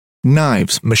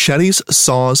Knives, machetes,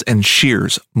 saws, and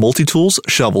shears, multi-tools,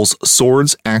 shovels,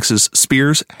 swords, axes,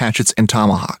 spears, hatchets, and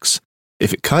tomahawks.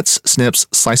 If it cuts, snips,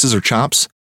 slices, or chops,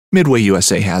 Midway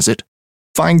USA has it.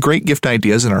 Find great gift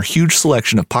ideas in our huge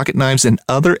selection of pocket knives and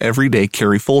other everyday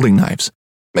carry folding knives.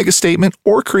 Make a statement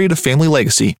or create a family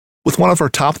legacy with one of our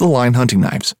top-of-the-line hunting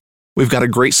knives. We've got a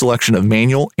great selection of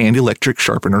manual and electric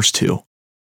sharpeners, too.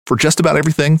 For just about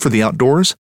everything for the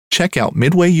outdoors, check out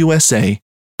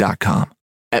MidwayUSA.com.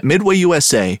 At Midway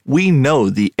USA, we know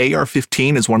the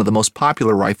AR-15 is one of the most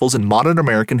popular rifles in modern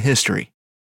American history.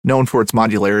 Known for its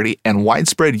modularity and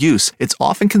widespread use, it's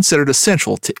often considered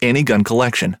essential to any gun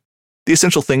collection. The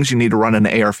essential things you need to run an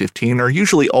AR-15 are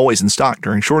usually always in stock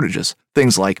during shortages,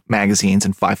 things like magazines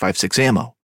and 5.56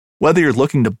 ammo. Whether you're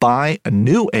looking to buy a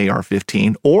new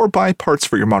AR-15 or buy parts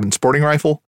for your modern sporting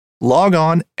rifle, log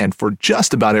on and for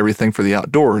just about everything for the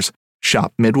outdoors,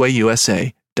 shop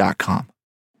MidwayUSA.com.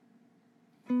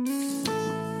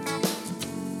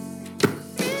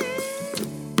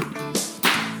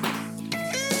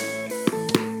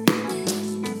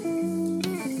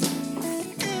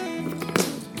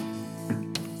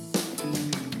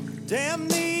 Damn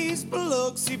these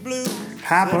Biloxi blues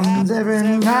happens every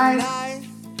night.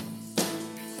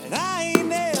 And I ain't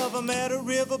never met a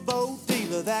riverboat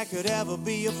dealer that could ever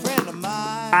be a friend of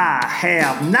mine. I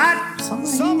have not.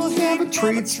 Some never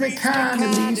treats me kind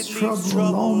and leaves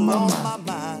trouble on my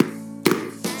mind.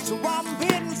 So I'm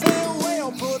bidding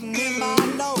farewell, putting in my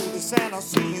notice, and I'll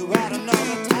see you at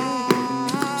another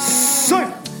time.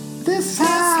 Sir, this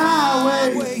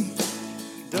highway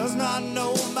does not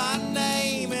know my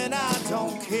name, and I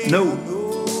don't care. No.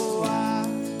 No, I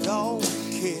don't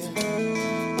care.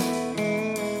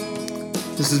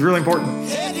 This is really important.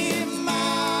 Headed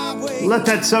my way. Let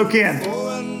that soak in.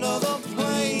 For another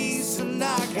place, and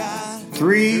I got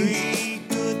Three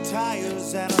good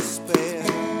tires and a spare.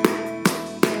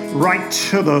 right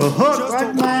to the hook, Just right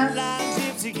a man. one-line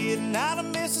gypsy getting out of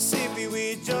Mississippi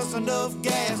with just enough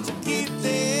gas to get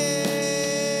there.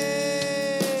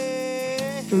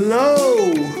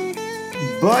 Low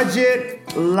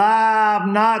budget live,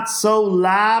 not so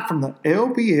live from the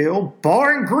LBL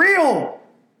Bar and Grill.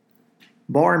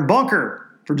 Bar and Bunker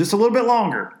for just a little bit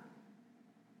longer.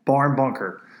 Bar and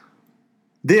Bunker.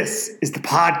 This is the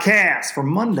podcast for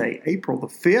Monday, April the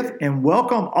 5th, and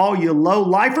welcome all you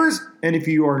low-lifers. And if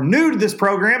you are new to this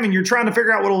program and you're trying to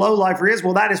figure out what a low-lifer is,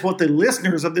 well, that is what the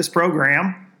listeners of this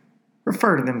program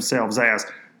refer to themselves as.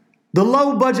 The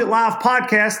Low Budget Live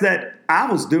podcast that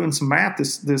I was doing some math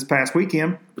this past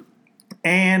weekend,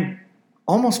 and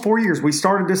almost 4 years. We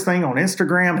started this thing on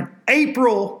Instagram in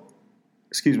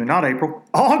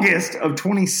August of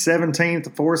 2017 at the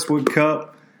Forest Wood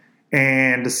Cup.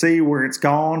 And to see where it's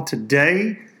gone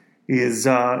today is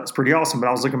it's pretty awesome. But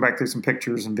I was looking back through some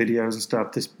pictures and videos and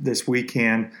stuff this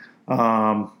weekend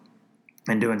and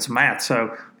doing some math.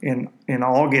 So in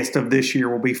August of this year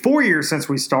will be 4 years since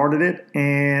we started it.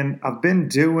 And I've been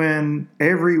doing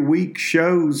every week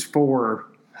shows for,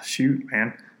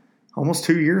 almost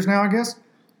 2 years now, I guess.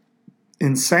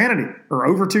 Insanity. Or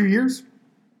over 2 years.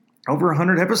 Over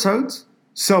 100 episodes.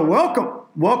 So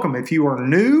welcome. If you are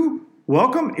new,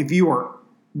 welcome. If you are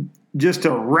just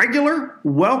a regular,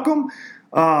 welcome.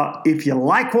 If you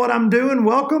like what I'm doing,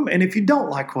 welcome. And if you don't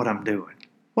like what I'm doing,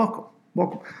 welcome.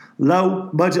 Low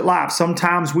Budget Live.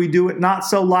 Sometimes we do it not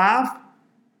so live.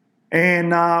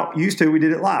 And used to, we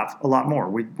did it live a lot more.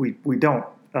 We don't.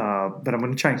 But I'm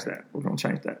going to change that. We're going to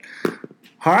change that.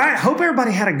 All right. Hope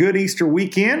everybody had a good Easter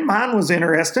weekend. Mine was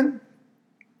interesting,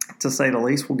 to say the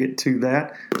least. We'll get to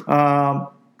that.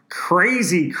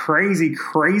 Crazy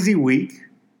week.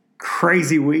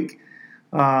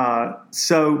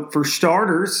 So for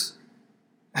starters,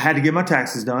 I had to get my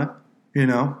taxes done,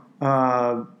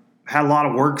 had a lot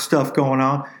of work stuff going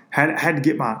on, had to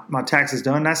get my taxes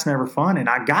done. That's never fun. And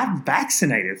I got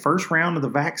vaccinated. First round of the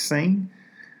vaccine.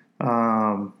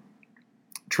 Triple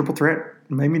threat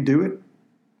made me do it.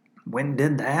 Went and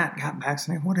did that. Got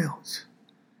vaccinated. What else?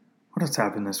 What else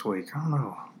happened this week? I don't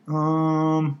know.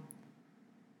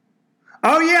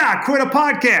 Oh, yeah, I quit a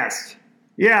podcast.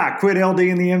 Yeah, I quit LD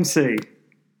and the MC.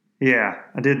 Yeah,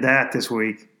 I did that this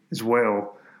week as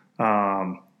well.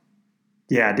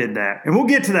 Yeah, I did that. And we'll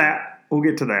get to that.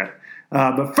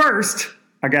 But first,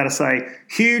 I got to say,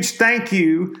 huge thank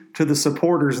you to the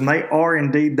supporters, and they are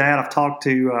indeed that. I've talked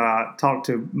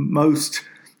to most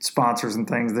sponsors and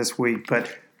things this week,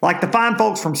 but like the fine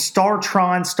folks from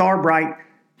StarTron, Starbright,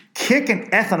 kicking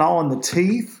ethanol in the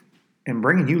teeth and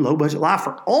bringing you Low Budget Live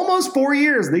for almost 4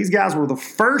 years. These guys were the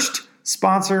first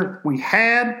sponsor we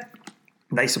had.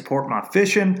 They support my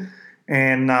fishing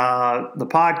and the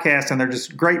podcast, and they're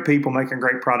just great people making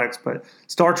great products. But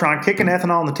StarTron, kicking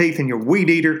ethanol in the teeth in your weed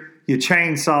eater, your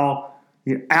chainsaw,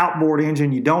 your outboard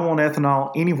engine. You don't want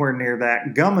ethanol anywhere near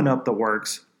that. Gumming up the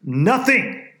works.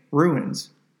 Nothing ruins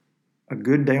a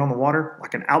good day on the water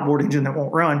like an outboard engine that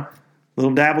won't run.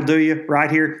 Little dab will do you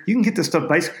right here. You can get this stuff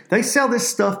basically. They sell this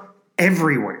stuff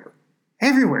everywhere.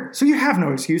 Everywhere. So you have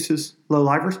no excuses,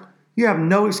 low-lifers. You have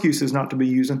no excuses not to be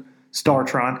using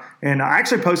StarTron. And I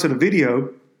actually posted a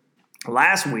video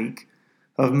last week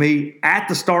of me at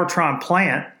the StarTron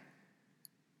plant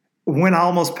when I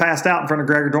almost passed out in front of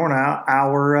Gregor Dornow,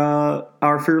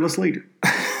 our fearless leader.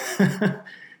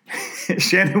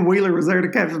 Shannon Wheeler was there to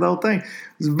capture the whole thing. It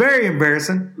was very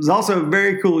embarrassing. It was also a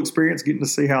very cool experience getting to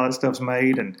see how that stuff's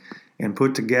made and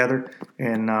put together,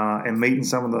 and meeting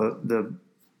some of the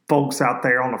folks out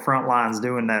there on the front lines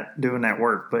doing that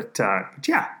work. But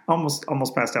yeah, almost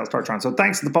passed out StarTron. So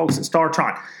thanks to the folks at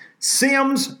StarTron.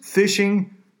 Simms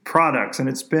Fishing Products, and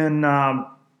it's been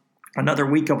another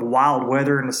week of wild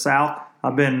weather in the South.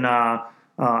 I've been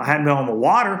hadn't been on the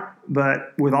water,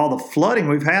 but with all the flooding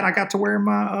we've had, I got to wear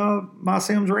my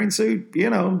Simms rain suit,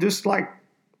 just like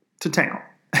to town.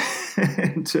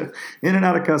 In and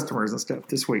out of customers and stuff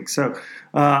this week. So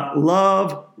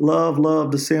love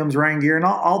the Simms rain gear and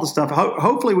all the stuff.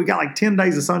 Hopefully we got like 10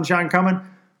 days of sunshine coming.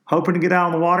 Hoping to get out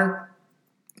on the water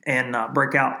and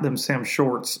break out them Simms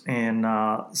shorts and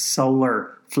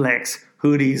Solar Flex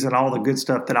hoodies and all the good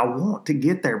stuff that I want to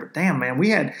get there. But damn,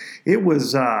 man, it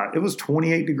was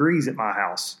 28 degrees at my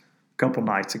house a couple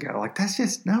nights ago. Like, that's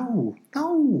just no,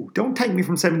 don't take me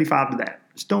from 75 to that.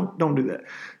 Just don't do that.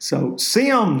 So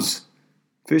Simms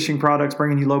Fishing Products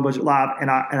bringing you Low Budget Live, and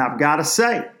I've got to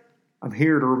say, I'm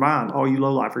here to remind all you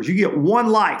low lifers, you get one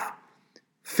life.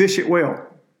 Fish it well.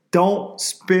 Don't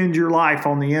spend your life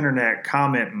on the internet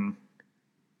commenting.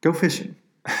 Go fishing.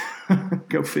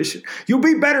 Go fishing. You'll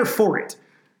be better for it.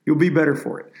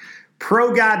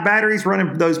 Pro Guide batteries,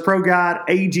 running those Pro Guide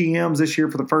AGMs this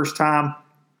year for the first time.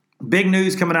 Big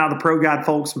news coming out of the Pro Guide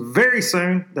folks very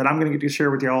soon that I'm going to get to share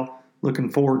with y'all. Looking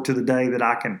forward to the day that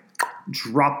I can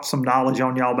drop some knowledge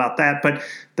on y'all about that. But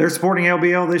they're supporting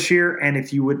LBL this year, and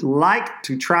if you would like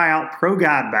to try out Pro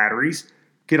Guide batteries,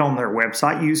 get on their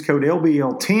website. Use code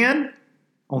LBL10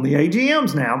 on the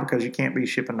AGMs now, because you can't be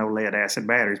shipping no lead acid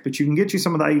batteries. But you can get you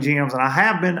some of the AGMs, and I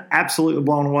have been absolutely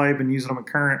blown away. Been using them in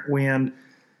current wind,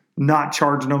 not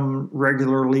charging them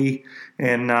regularly,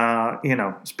 and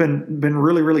it's been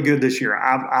really, really good this year.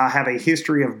 I have a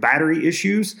history of battery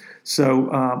issues,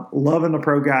 so loving the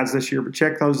Pro Guides this year. But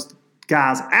check those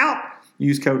guys out.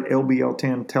 Use code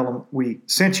LBL10. Tell them we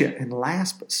sent you. And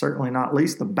last but certainly not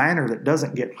least, the banner that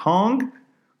doesn't get hung,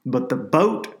 but the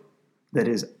boat that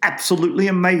is absolutely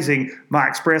amazing, my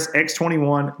Express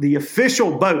X21, the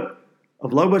official boat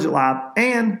of Low Budget Live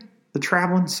and the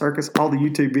Traveling Circus, all the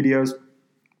YouTube videos.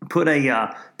 Put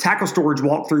a tackle storage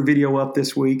walkthrough video up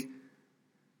this week.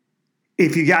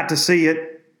 If you got to see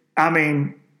it, I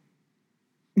mean,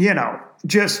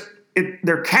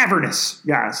 they're cavernous,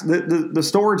 guys. The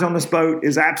storage on this boat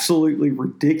is absolutely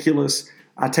ridiculous.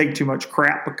 I take too much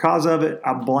crap because of it.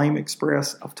 I blame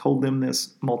Express. I've told them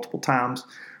this multiple times.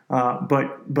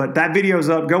 But that video's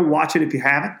up. Go watch it if you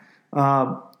haven't.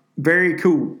 Very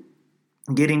cool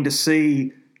getting to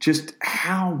see just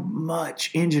how much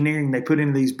engineering they put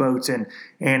into these boats, and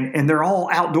they're all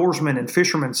outdoorsmen and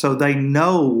fishermen, so they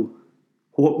know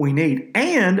what we need.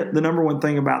 And the number one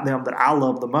thing about them that I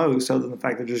love the most, other than the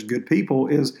fact they're just good people,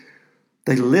 is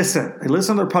they listen. They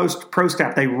listen to their pro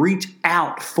staff. They reach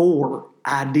out for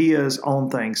ideas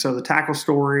on things. So the tackle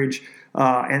storage,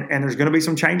 and there's going to be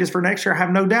some changes for next year, I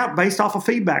have no doubt, based off of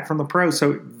feedback from the pros.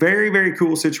 So very, very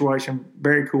cool situation,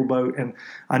 very cool boat. And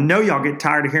I know y'all get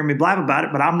tired of hearing me blab about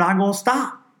it, but I'm not going to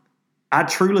stop. I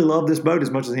truly love this boat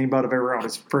as much as anybody I've ever owned.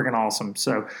 It's freaking awesome.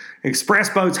 So Express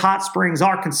Boats, Hot Springs,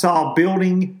 Arkansas,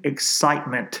 building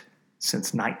excitement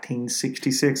since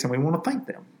 1966, and we want to thank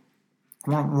them.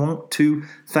 I want to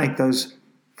thank those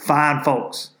fine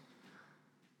folks.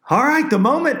 All right, the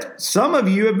moment some of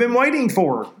you have been waiting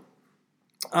for.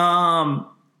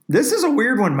 This is a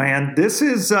weird one, man. This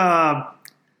is, I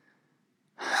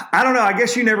don't know. I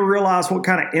guess you never realize what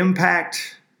kind of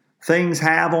impact things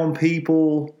have on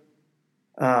people.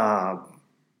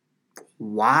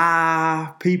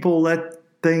 Why people let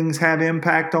things have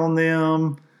impact on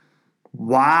them.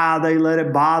 Why they let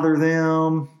it bother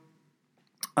them.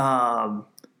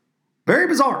 Very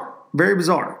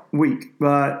bizarre week.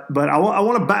 But I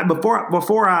want to back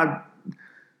before I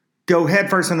go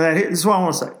headfirst into that. This is what I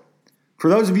want to say. For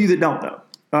those of you that don't know,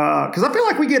 because I feel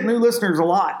like we get new listeners a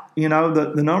lot. You know,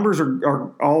 the numbers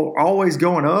are always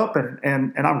going up,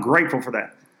 and I'm grateful for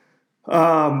that.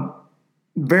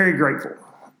 Very grateful.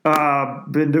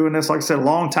 Been doing this, like I said, a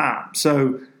long time.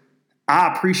 So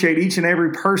I appreciate each and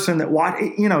every person that watch.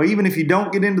 You know, even if you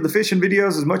don't get into the fishing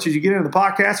videos as much as you get into the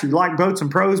podcast, or you like Boats and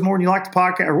Pros more than you like the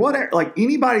podcast, or whatever, like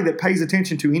anybody that pays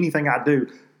attention to anything I do,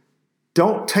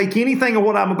 don't take anything of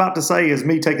what I'm about to say as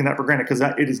me taking that for granted, because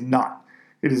it is not.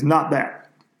 It is not that.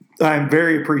 I am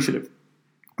very appreciative.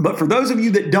 But for those of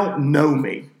you that don't know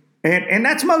me, and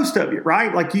that's most of you,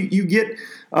 right? Like you get,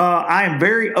 I am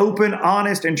very open,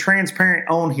 honest, and transparent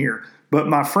on here. But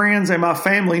my friends and my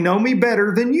family know me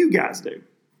better than you guys do.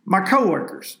 My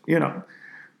coworkers, you know.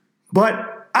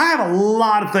 But I have a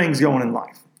lot of things going in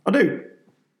life. I do.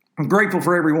 I'm grateful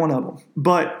for every one of them.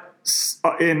 But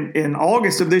in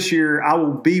August of this year, I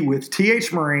will be with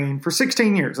TH Marine for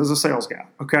 16 years as a sales guy,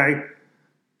 okay?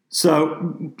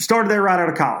 So started there right out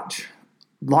of college.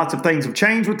 Lots of things have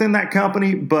changed within that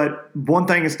company, but one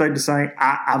thing has stayed the same.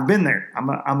 I've been there.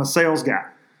 I'm a sales guy.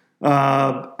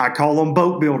 I call them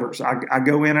boat builders. I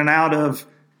go in and out of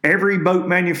every boat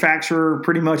manufacturer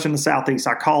pretty much in the Southeast.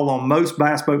 I call on most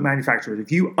bass boat manufacturers.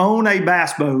 If you own a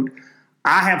bass boat,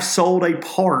 I have sold a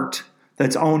part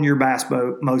that's on your bass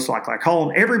boat, most likely. I call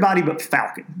on everybody but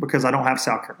Falcon because I don't have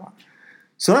South Carolina.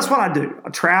 So that's what I do. I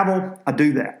travel. I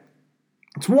do that.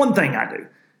 It's one thing I do,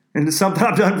 and it's something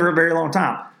I've done for a very long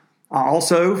time. I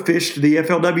also fished the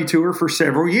FLW Tour for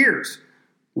several years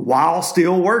while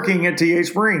still working at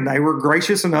TH Marine. They were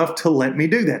gracious enough to let me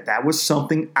do that. That was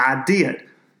something I did.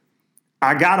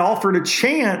 I got offered a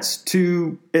chance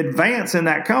to advance in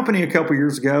that company a couple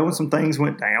years ago, and some things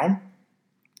went down.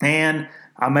 And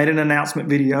I made an announcement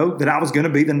video that I was going to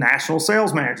be the national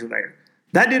sales manager there.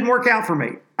 That didn't work out for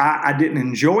me. I didn't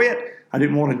enjoy it. I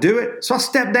didn't want to do it. So I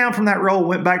stepped down from that role,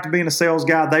 went back to being a sales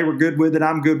guy. They were good with it.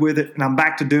 I'm good with it. And I'm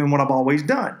back to doing what I've always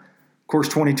done. Of course,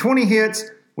 2020 hits.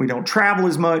 We don't travel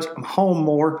as much. I'm home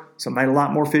more. So I made a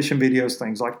lot more fishing videos,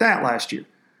 things like that last year.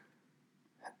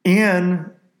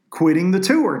 In quitting the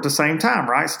tour at the same time,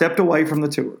 right? Stepped away from the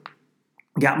tour.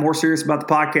 Got more serious about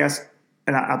the podcast.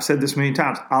 And I've said this many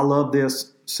times. I love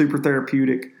this. Super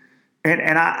therapeutic.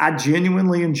 And I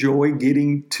genuinely enjoy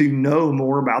getting to know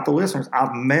more about the listeners.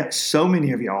 I've met so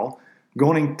many of y'all,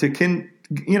 going to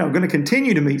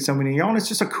continue to meet so many of y'all, and it's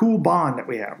just a cool bond that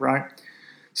we have, right?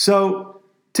 So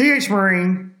TH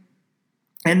Marine,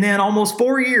 and then almost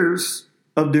 4 years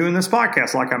of doing this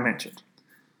podcast, like I mentioned.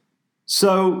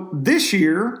 So this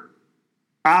year,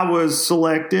 I was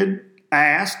selected,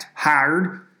 asked,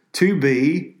 hired to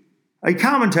be a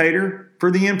commentator for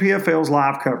the NPFL's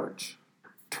live coverage.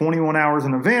 21 hours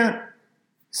an event,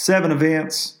 7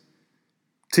 events.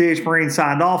 TH Marine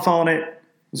signed off on it. It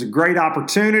was a great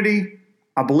opportunity.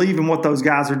 I believe in what those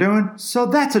guys are doing. So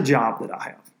that's a job that I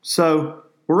have. So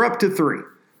we're up to 3.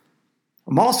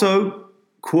 I'm also,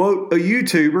 quote, a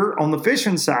YouTuber on the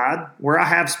fishing side where I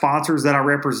have sponsors that I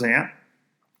represent.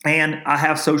 And I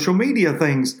have social media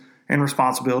things and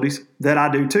responsibilities that I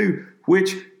do too,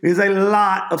 which is a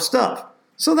lot of stuff.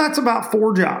 So that's about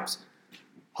 4 jobs.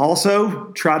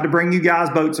 Also, tried to bring you guys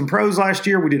Boats and Pros last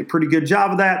year. We did a pretty good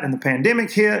job of that, and the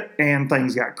pandemic hit, and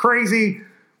things got crazy.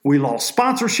 We lost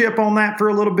sponsorship on that for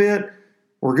a little bit.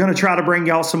 We're going to try to bring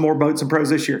y'all some more Boats and Pros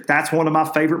this year. That's one of my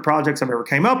favorite projects I've ever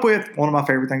came up with, one of my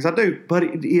favorite things I do, but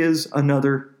it is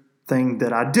another thing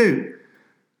that I do.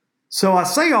 So I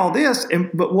say all this,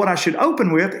 but what I should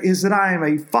open with is that I am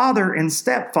a father and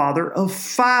stepfather of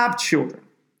 5 children.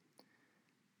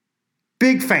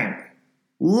 Big family.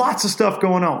 Lots of stuff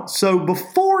going on. So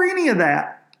before any of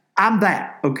that, I'm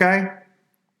that, okay?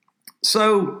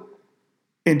 So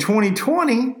in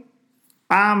 2020,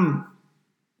 I'm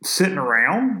sitting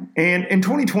around, and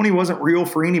 2020 wasn't real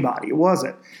for anybody. It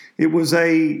wasn't. It was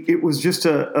just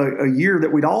a year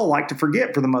that we'd all like to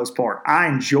forget for the most part. I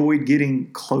enjoyed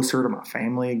getting closer to my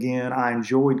family again. I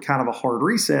enjoyed kind of a hard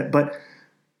reset. But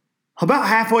about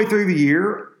halfway through the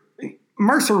year,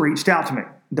 Mercer reached out to me,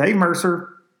 Dave Mercer.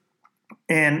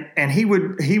 And he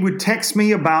would text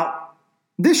me about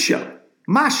this show,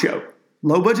 my show,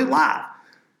 Low Budget Live.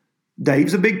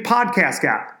 Dave's a big podcast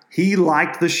guy. He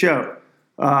liked the show.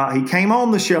 He came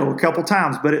on the show a couple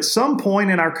times, but at some point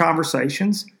in our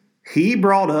conversations, he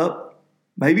brought up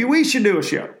maybe we should do a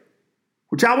show,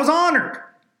 which I was honored.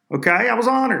 Okay, I was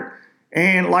honored.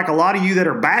 And like a lot of you that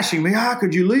are bashing me, how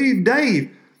could you leave Dave?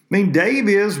 I mean, Dave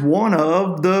is one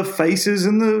of the faces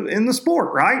in the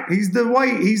sport, right? He's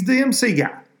the MC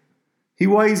guy.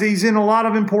 He's in a lot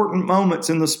of important moments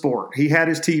in the sport. He had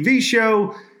his TV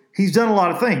show. He's done a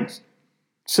lot of things.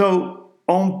 So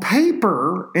on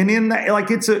paper and in that,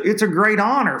 like, it's a great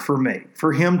honor for me,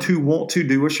 for him to want to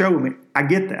do a show with me. I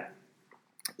get that.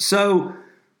 So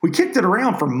we kicked it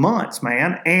around for months,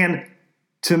 man. And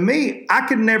to me, I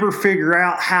could never figure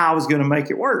out how I was going to make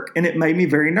it work. And it made me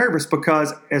very nervous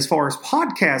because as far as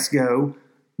podcasts go,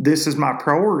 this is my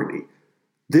priority.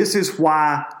 This is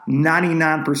why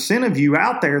 99% of you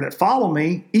out there that follow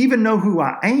me even know who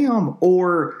I am,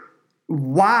 or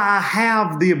why I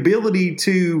have the ability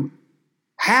to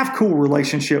have cool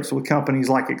relationships with companies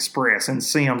like Express and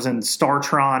Sims and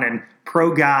StarTron and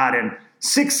ProGuide and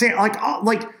 6 Sense.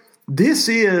 Like this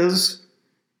is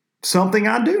something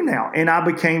I do now. And I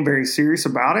became very serious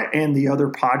about it. And the other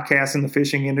podcasts in the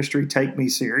fishing industry take me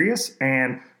serious.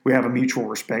 And we have a mutual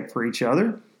respect for each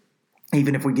other,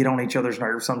 even if we get on each other's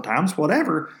nerves sometimes,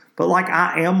 whatever. But like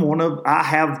I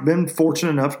have been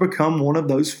fortunate enough to become one of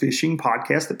those fishing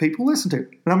podcasts that people listen to.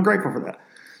 And I'm grateful for that.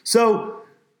 So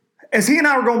as he and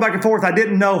I were going back and forth, I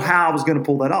didn't know how I was going to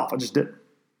pull that off. I just didn't.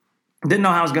 Didn't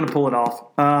know how I was going to pull it off.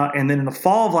 And then in the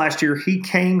fall of last year, he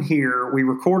came here. We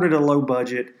recorded a low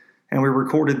budget, and we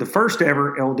recorded the first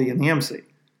ever LD and the MC.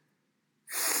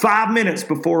 5 minutes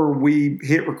before we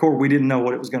hit record, we didn't know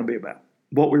what it was going to be about,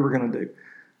 what we were going to do.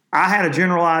 I had a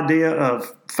general idea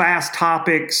of fast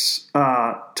topics,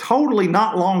 totally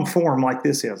not long form like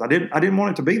this is. I didn't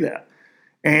want it to be that.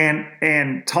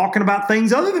 And talking about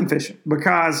things other than fishing,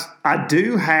 because I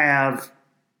do have,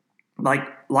 like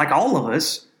all of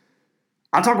us,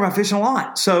 I talk about fishing a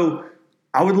lot. So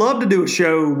I would love to do a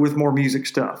show with more music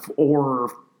stuff or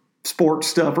sports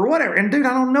stuff or whatever. And dude,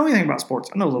 I don't know anything about sports.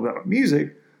 I know a little bit about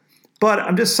music, but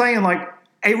I'm just saying, like,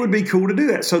 it would be cool to do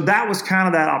that. So that was kind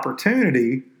of that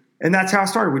opportunity. And that's how I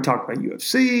started. We talked about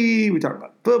UFC, we talked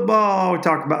about football, we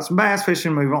talked about some bass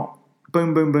fishing, move on.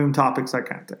 Boom, boom, boom topics, that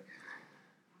kind of thing.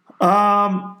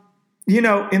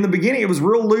 In the beginning, it was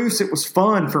real loose. It was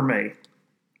fun for me.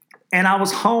 And I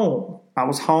was home.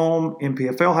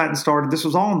 NPFL hadn't started. This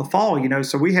was all in the fall,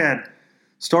 so we had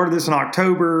started this in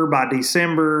October. By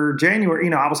December,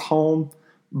 January, I was home.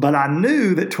 But I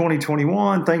knew that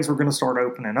 2021, things were going to start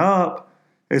opening up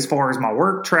as far as my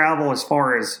work travel, as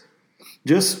far as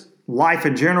just life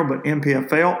in general, but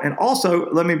NPFL. And also,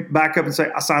 let me back up and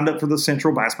say, I signed up for the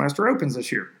Central Bassmaster Opens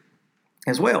this year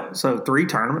as well. So 3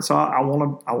 tournaments. So I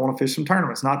want to fish some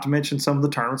tournaments, not to mention some of the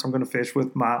tournaments I'm going to fish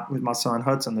with my son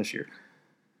Hudson this year.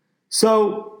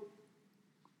 So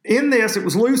in this, it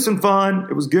was loose and fun.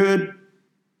 It was good.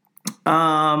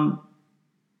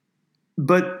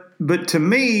 But to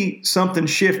me, something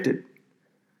shifted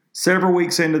several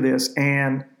weeks into this,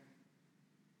 and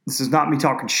this is not me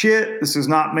talking shit. This is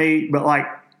not me, but like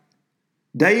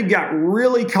Dave got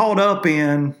really caught up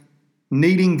in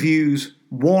needing views,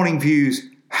 wanting views,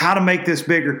 how to make this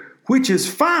bigger, which is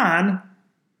fine.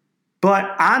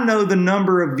 But I know the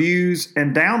number of views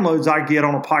and downloads I get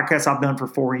on a podcast I've done for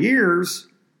 4 years,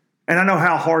 and I know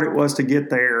how hard it was to get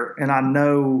there, and I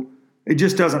know it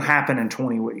just doesn't happen in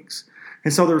 20 weeks.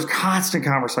 And so there's constant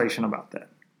conversation about that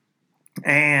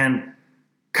and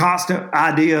constant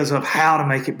ideas of how to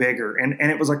make it bigger. And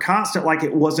it was a constant, like,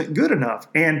 it wasn't good enough.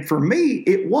 And for me,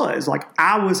 it was like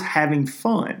I was having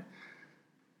fun.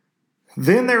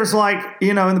 Then there's like,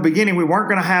 in the beginning, we weren't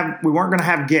going to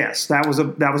have guests. That was a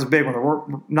big one. We're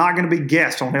not going to be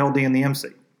guests on LD and the MC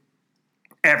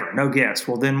ever. No guests.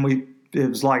 Well, then it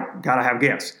was like, got to have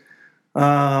guests.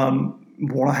 Want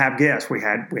to have guests. We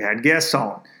had guests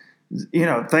on.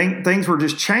 Things were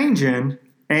just changing,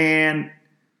 and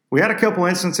we had a couple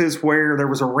instances where there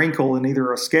was a wrinkle in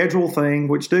either a schedule thing,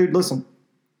 which, dude, listen,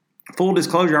 full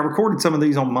disclosure, I recorded some of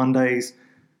these on Mondays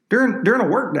during a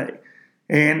work day.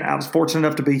 And I was fortunate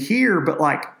enough to be here, but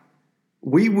like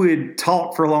we would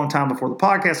talk for a long time before the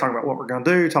podcast, talk about what we're going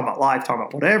to do, talk about life, talk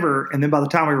about whatever. And then by the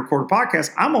time we record a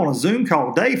podcast, I'm on a Zoom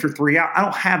call a day for 3 hours. I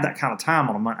don't have that kind of time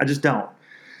on a Monday. I just don't.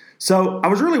 So I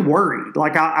was really worried.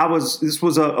 Like this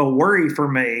was a worry for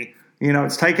me.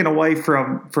 It's taken away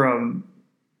from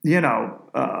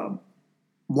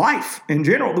life in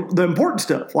general, the important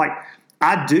stuff. Like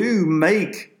I do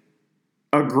make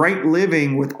a great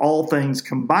living with all things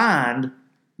combined,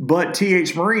 but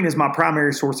TH Marine is my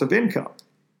primary source of income.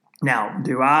 Now,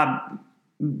 do I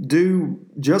do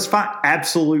just fine?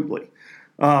 Absolutely.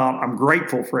 I'm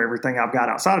grateful for everything I've got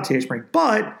outside of TH Marine,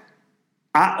 but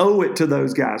I owe it to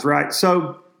those guys, right?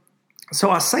 So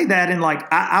I say that, and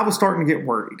like I was starting to get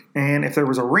worried. And if there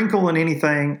was a wrinkle in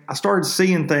anything, I started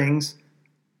seeing things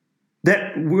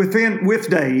that with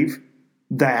Dave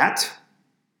that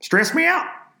stressed me out.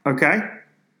 Okay.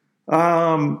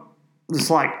 It's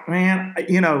like, man,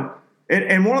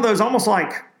 and one of those almost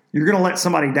like you're going to let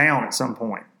somebody down at some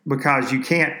point because you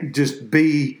can't just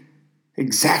be,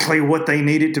 exactly what they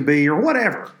need it to be or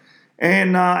whatever. And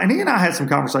he and I had some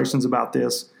conversations about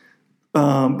this.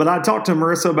 But I talked to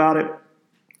Marissa about it,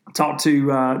 talked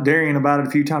to Darian about it a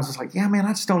few times. It's like, yeah, man,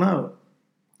 I just don't know.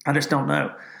 I just don't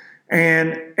know.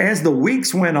 And as the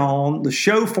weeks went on, the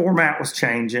show format was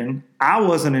changing. I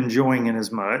wasn't enjoying it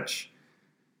as much.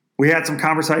 We had some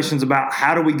conversations about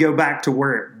how do we go back to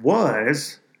where it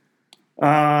was.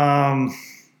 And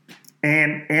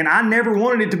I never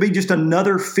wanted it to be just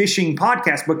another fishing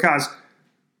podcast because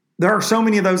there are so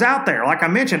many of those out there. Like I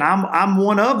mentioned, I'm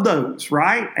one of those,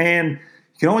 right? And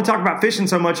you can only talk about fishing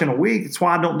so much in a week. That's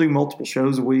why I don't do multiple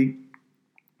shows a week.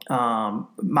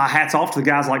 My hat's off to the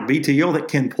guys like BTO that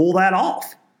can pull that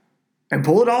off and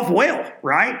pull it off well,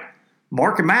 right?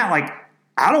 Mark and Matt, like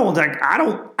I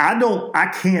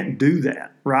can't do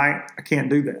that, right? I can't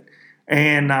do that.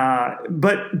 And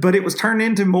but it was turned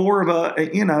into more of a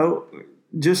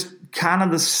just kind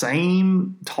of the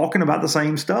same, talking about the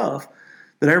same stuff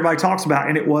that everybody talks about,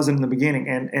 and it wasn't in the beginning.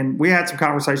 And we had some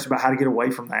conversations about how to get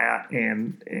away from that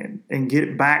and get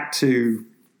it back to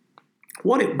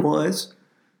what it was,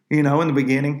 in the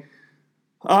beginning.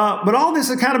 But all this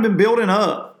has kind of been building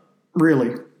up,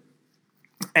 really.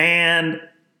 And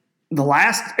the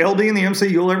last LD in the MC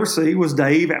you'll ever see was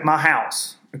Dave at my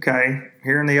house, okay,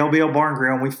 here in the LBL Barn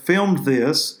Grill. And we filmed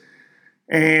this,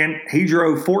 and he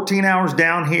drove 14 hours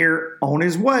down here on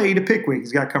his way to Pickwick.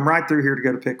 He's got to come right through here to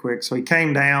go to Pickwick. So he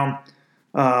came down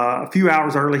a few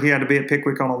hours early. He had to be at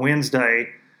Pickwick on a Wednesday.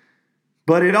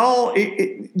 But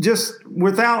it just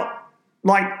without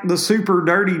like the super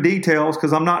dirty details,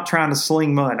 because I'm not trying to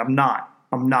sling mud. I'm not.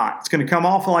 It's going to come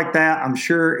off like that. I'm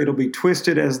sure it'll be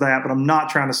twisted as that, but I'm not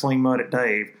trying to sling mud at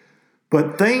Dave.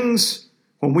 But things,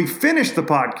 when we finished the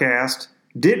podcast,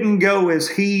 didn't go as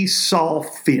he saw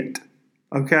fit,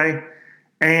 okay?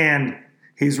 And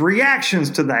his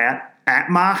reactions to that at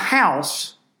my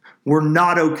house were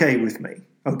not okay with me,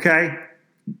 okay?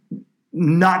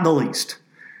 Not in the least.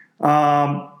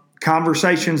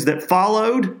 Conversations that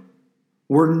followed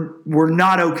were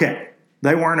not okay.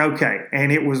 They weren't okay.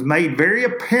 And it was made very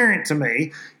apparent to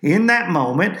me in that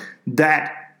moment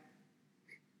that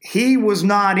he was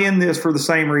not in this for the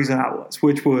same reason I was,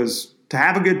 which was to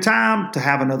have a good time, to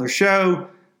have another show,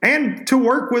 and to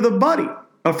work with a buddy,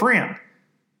 a friend.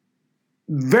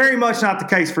 Very much not the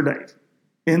case for Dave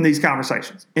in these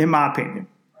conversations, in my opinion.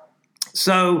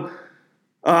 So,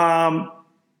 and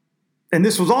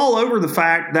this was all over the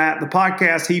fact that the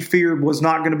podcast he feared was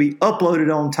not going to be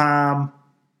uploaded on time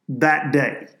that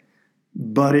day.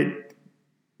 But it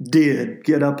did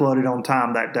get uploaded on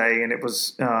time that day, and it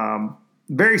was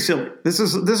very silly. This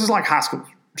is like high school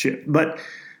shit, but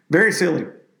very silly.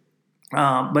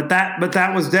 But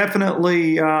that was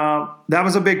definitely that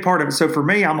was a big part of it. So for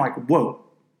me, I'm like, whoa,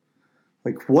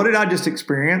 like what did I just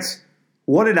experience?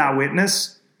 What did I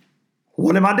witness?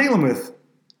 What am I dealing with?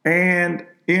 And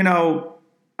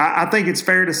I think it's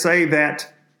fair to say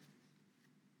that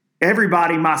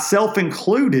everybody, myself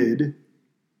included,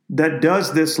 that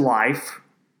does this life,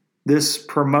 this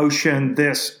promotion,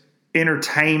 this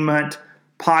entertainment,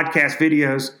 podcast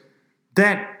videos,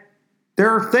 that there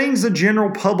are things the general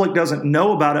public doesn't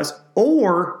know about us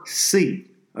or see,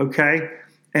 okay?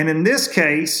 And in this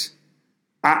case,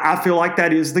 I feel like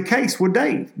that is the case with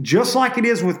Dave, just like it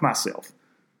is with myself.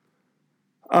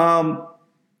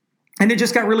 And it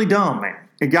just got really dumb, man.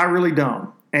 It got really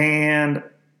dumb. And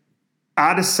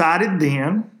I decided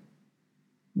then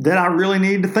that I really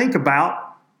needed to think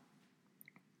about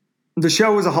the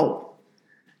show as a whole.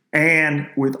 And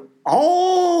with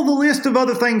all the list of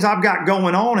other things I've got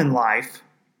going on in life,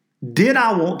 did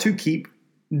I want to keep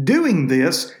doing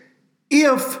this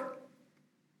if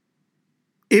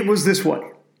it was this way?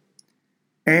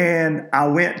 And I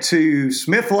went to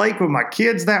Smith Lake with my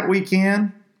kids that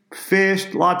weekend,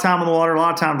 fished, a lot of time in the water, a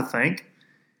lot of time to think.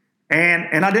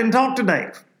 And I didn't talk to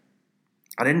Dave.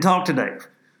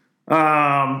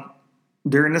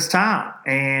 During this time.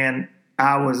 And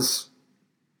I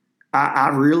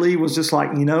really was just like,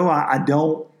 I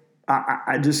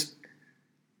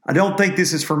don't think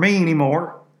this is for me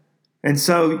anymore. And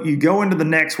so you go into the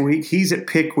next week, he's at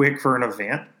Pickwick for an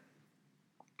event.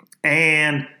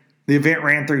 And the event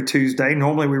ran through Tuesday.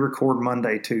 Normally we record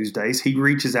Monday, Tuesdays. He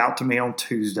reaches out to me on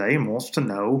Tuesday and wants to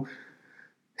know.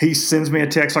 He sends me a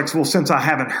text like, well, since I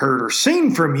haven't heard or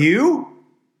seen from you,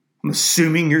 I'm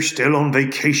assuming you're still on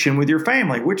vacation with your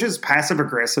family, which is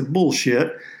passive-aggressive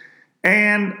bullshit.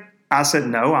 And I said,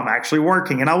 no, I'm actually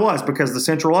working. And I was, because the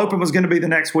Central Open was going to be the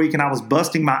next week, and I was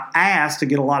busting my ass to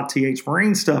get a lot of TH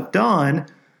Marine stuff done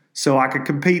so I could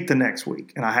compete the next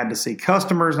week. And I had to see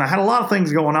customers, and I had a lot of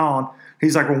things going on.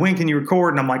 He's like, well, when can you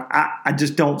record? And I'm like, I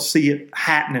just don't see it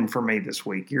happening for me this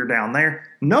week. You're down there.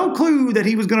 No clue that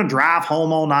he was going to drive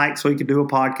home all night so he could do a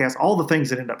podcast, all the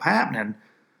things that end up happening.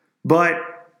 But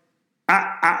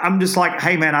I'm just like,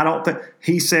 hey, man, I don't think –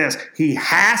 he says he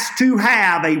has to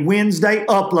have a Wednesday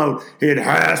upload. It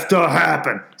has to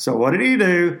happen. So what did he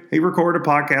do? He recorded a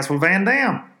podcast with Van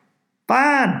Dam.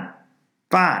 Fine.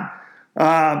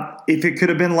 If it could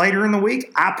have been later in the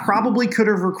week, I probably could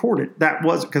have recorded. That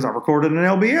was because I recorded an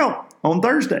LBL on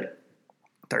Thursday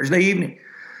evening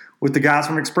with the guys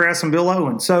from Express and Bill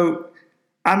Owen. So,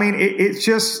 I mean, it's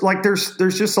just like there's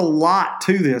just a lot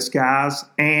to this, guys.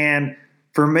 And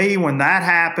for me, when that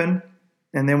happened,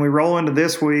 and then we roll into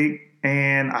this week,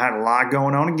 and I had a lot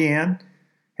going on again,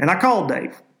 and I called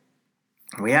Dave.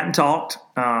 We hadn't talked.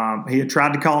 He had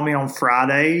tried to call me on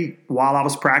Friday while I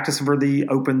was practicing for the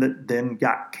Open that then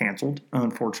got canceled,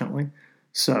 unfortunately.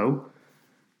 So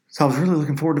I was really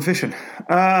looking forward to fishing.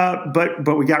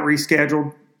 But we got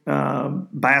rescheduled.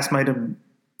 Bass made an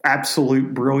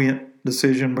absolute brilliant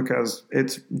decision because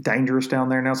it's dangerous down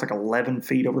there now. It's like 11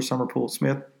 feet over Summer Pool at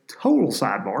Smith. Total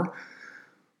sidebar.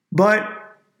 But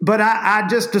I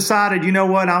just decided, you know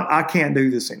what, I can't do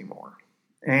this anymore.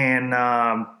 And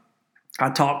I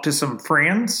talked to some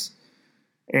friends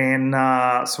and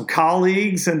some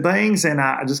colleagues and things, and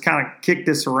I just kind of kicked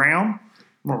this around.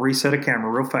 I'm going to reset a camera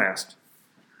real fast.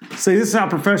 See, this is how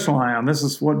professional I am. This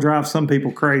is what drives some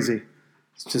people crazy.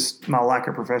 It's just my lack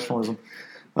of professionalism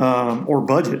or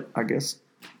budget, I guess.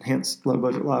 Hence, low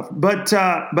budget life. But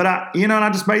I, and I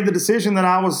just made the decision that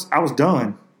I was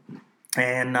done.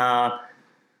 And I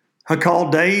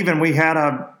called Dave, and we had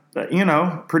a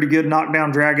pretty good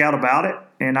knockdown drag out about it.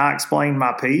 And I explained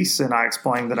my piece, and I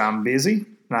explained that I'm busy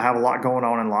and I have a lot going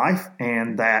on in life,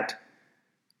 and that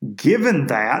given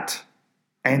that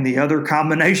and the other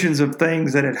combinations of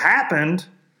things that had happened,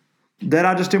 that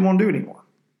I just didn't want to do anymore.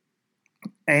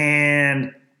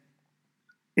 And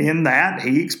in that,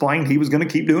 he explained he was going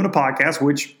to keep doing a podcast,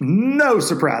 which no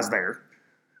surprise there.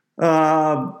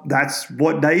 That's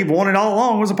what Dave wanted all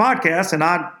along, was a podcast,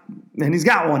 and he's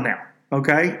got one now.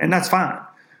 Okay, and that's fine.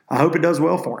 I hope it does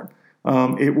well for him.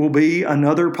 It will be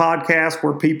another podcast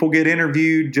where people get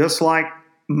interviewed, just like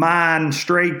mine,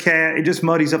 Stray Cat. It just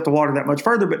muddies up the water that much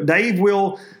further. But Dave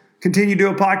will continue to do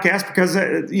a podcast because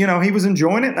he was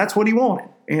enjoying it. That's what he wanted,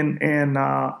 and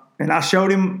I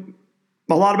showed him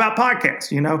a lot about podcasts.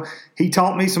 He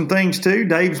taught me some things too.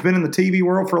 Dave's been in the TV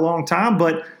world for a long time,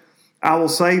 but I will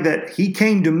say that he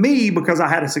came to me because I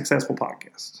had a successful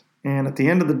podcast. And at the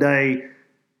end of the day,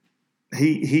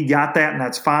 he got that, and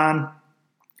that's fine.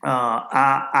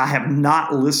 I have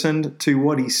not listened to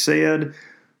what he said,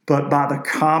 but by the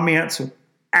comments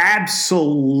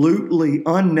absolutely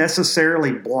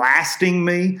unnecessarily blasting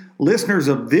me, listeners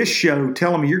of this show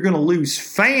telling me you're going to lose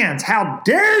fans. How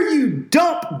dare you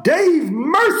dump Dave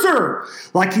Mercer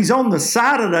like he's on the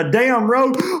side of the damn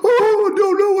road. Oh, I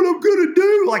don't know what I'm going to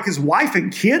do. Like his wife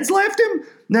and kids left him.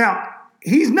 Now,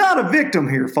 he's not a victim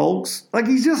here, folks. Like,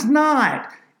 he's just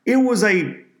not. It was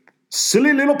a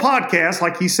silly little podcast,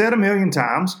 like he said a million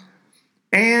times,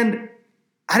 and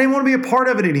I didn't want to be a part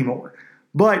of it anymore.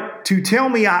 But to tell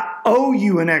me I owe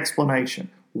you an explanation,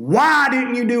 why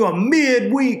didn't you do a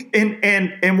midweek?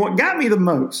 And what got me the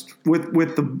most with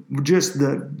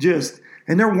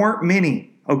and there weren't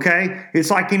many, okay?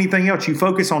 It's like anything else. You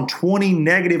focus on 20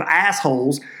 negative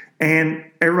assholes, and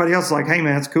everybody else is like, hey,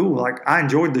 man, it's cool. Like, I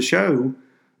enjoyed the show.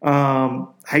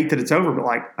 Hate that it's over, but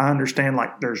like, I understand,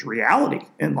 like, there's reality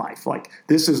in life. Like,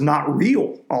 this is not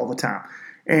real all the time.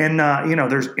 And,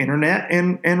 there's internet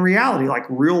and reality, like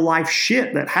real life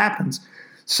shit that happens.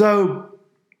 So,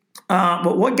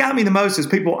 but what got me the most is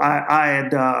people, I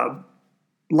had,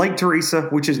 Lake Teresa,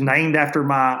 which is named after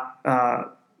my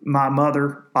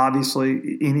mother.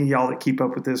 Obviously, any of y'all that keep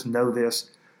up with this know this.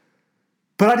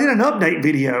 But I did an update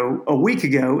video a week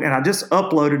ago, and I just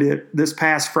uploaded it this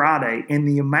past Friday. And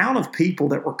the amount of people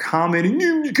that were commenting,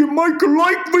 you can make a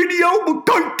like video, but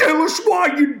can't tell us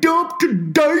why you dumped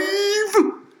Dave.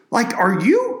 Like, are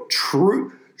you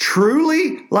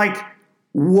truly, like,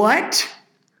 what?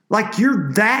 Like,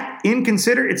 you're that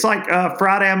inconsiderate? It's like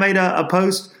Friday I made a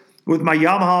post with my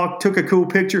Yamaha, took a cool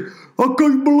picture. I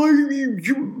can't believe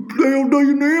you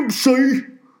LD&M say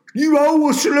you owe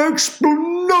us an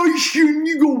explanation.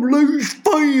 You're going to lose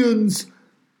fans.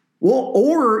 Well,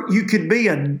 or you could be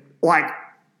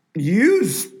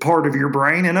use part of your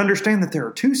brain and understand that there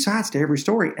are two sides to every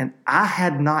story. And I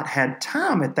had not had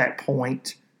time at that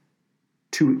point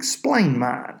to explain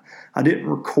mine. I didn't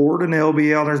record an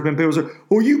LBL. There's been people say,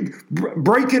 well, you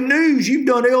breaking news, you've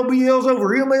done LBLs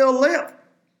over MLF.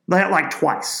 That like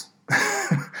twice.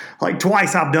 Like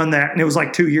twice I've done that, and it was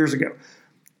like 2 years ago.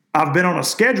 I've been on a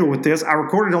schedule with this. I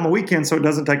record it on the weekend so it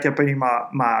doesn't take up any of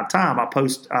my time. I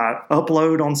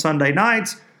upload on Sunday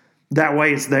nights. That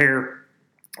way it's there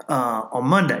on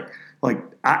Monday. Like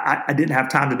I didn't have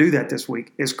time to do that this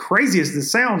week. As crazy as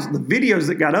this sounds, the videos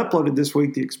that got uploaded this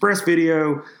week, the Express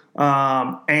video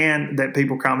and that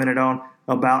people commented on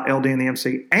about LD and the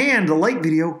MC and the Lake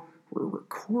video were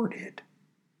recorded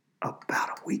about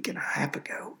a week and a half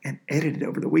ago and edited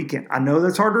over the weekend. I know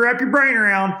that's hard to wrap your brain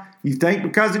around. You think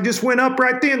because it just went up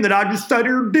right then that I just sat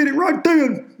here and did it right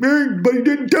then. But he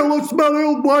didn't tell us about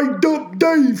LY Dump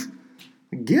Dave.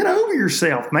 Get over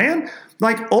yourself, man.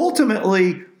 Like,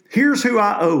 ultimately, here's who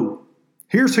I owe.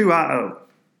 Here's who I owe.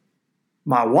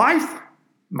 My wife,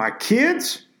 my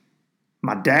kids,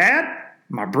 my dad,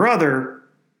 my brother,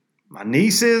 my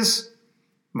nieces,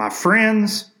 my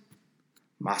friends,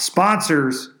 my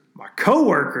sponsors, my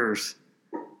coworkers,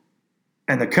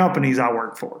 and the companies I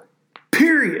work for.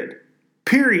 Period.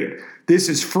 This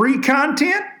is free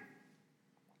content.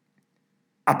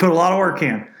 I put a lot of work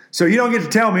in. So you don't get to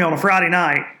tell me on a Friday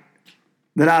night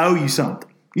that I owe you something.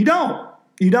 You don't.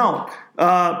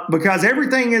 Because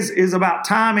everything is about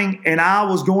timing, and I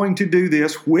was going to do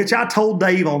this, which I told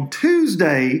Dave on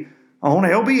Tuesday on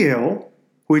LBL,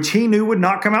 which he knew would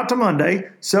not come out to Monday.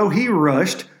 So he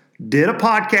rushed, did a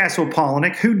podcast with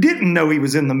Polinick, who didn't know he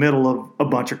was in the middle of a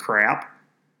bunch of crap,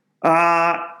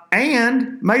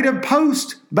 and made a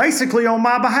post basically on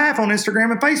my behalf on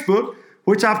Instagram and Facebook,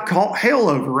 which I've caught hell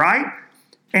over, right?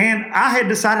 And I had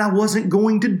decided I wasn't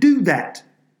going to do that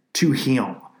to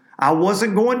him. I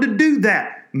wasn't going to do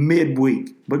that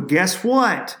midweek. But guess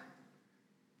what?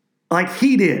 Like,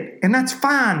 he did. And that's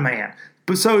fine, man.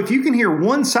 But so if you can hear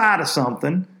one side of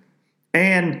something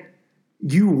and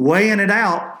you weighing it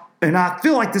out, and I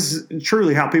feel like this is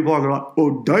truly how people are like,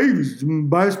 oh, Dave's in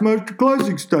Bassmaster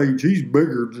Classic stage. He's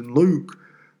bigger than Luke.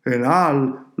 And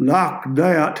I like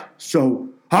that. So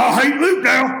I hate Luke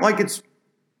now.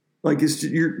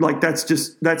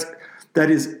 That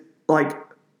is like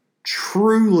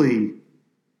truly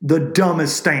the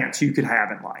dumbest stance you could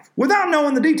have in life without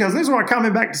knowing the details. This is why I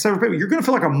comment back to several people. You're going to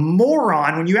feel like a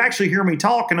moron when you actually hear me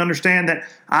talk and understand that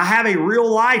I have a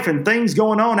real life and things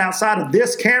going on outside of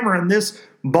this camera and this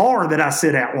bar that I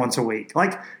sit at once a week.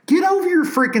 Like, get over your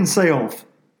freaking self.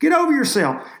 Get over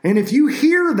yourself. And if you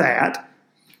hear that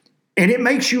and it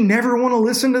makes you never want to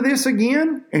listen to this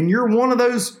again, and you're one of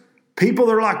those people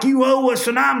that are like, you owe us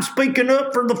and I'm speaking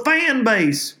up for the fan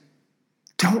base,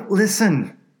 don't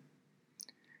listen.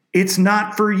 It's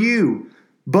not for you.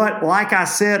 But like I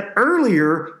said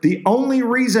earlier, the only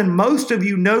reason most of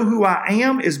you know who I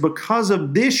am is because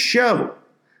of this show.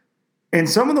 And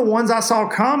some of the ones I saw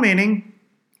commenting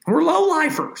were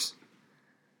low-lifers.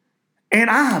 And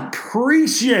I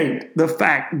appreciate the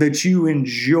fact that you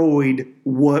enjoyed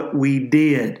what we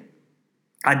did.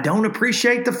 I don't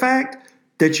appreciate the fact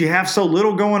that you have so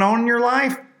little going on in your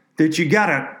life that you got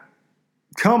to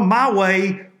come my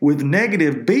way with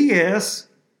negative BS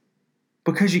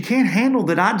because you can't handle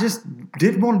that I just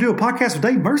didn't want to do a podcast with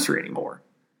Dave Mercer anymore.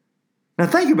 Now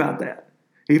think about that.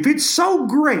 If it's so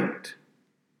great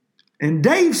and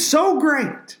Dave's so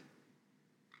great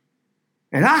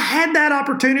and I had that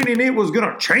opportunity and it was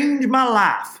going to change my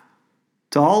life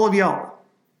to all of y'all,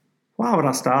 why would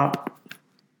I stop?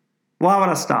 Why would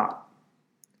I stop?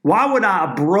 Why would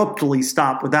I abruptly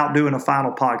stop without doing a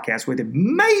final podcast with him?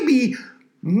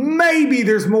 Maybe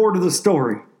there's more to the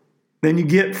story than you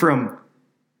get from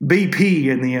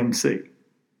BP and the MC,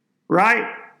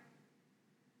 right?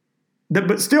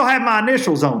 But still have my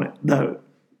initials on it, though.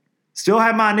 Still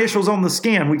have my initials on the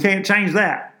skin. We can't change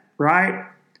that, right?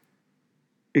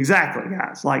 Exactly,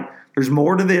 guys. Like, there's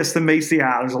more to this than meets the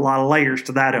eye. There's a lot of layers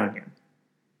to that onion.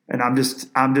 And I'm just,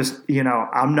 I'm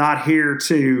not here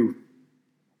to,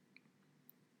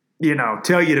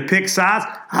 tell you to pick sides.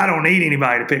 I don't need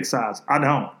anybody to pick sides. I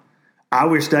don't. I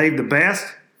wish Dave the best.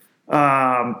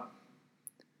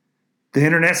 The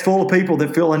internet's full of people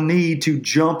that feel a need to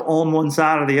jump on one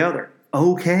side or the other.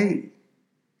 Okay.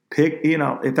 Pick,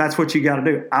 if that's what you got to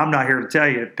do. I'm not here to tell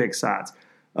you to pick sides.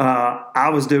 I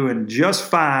was doing just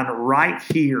fine right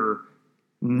here,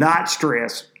 not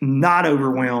stressed, not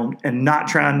overwhelmed, and not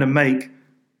trying to make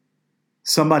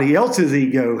somebody else's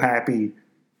ego happy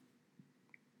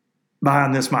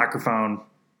behind this microphone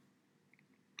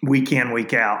week in,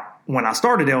 week out when I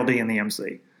started LD and the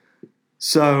MC.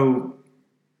 So,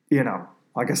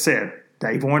 like I said,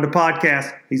 Dave wanted a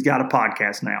podcast. He's got a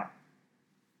podcast now.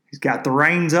 He's got the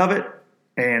reins of it,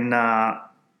 and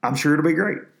I'm sure it'll be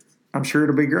great.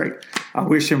 I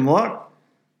wish him luck,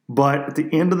 but at the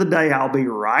end of the day, I'll be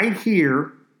right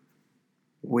here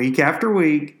week after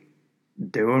week,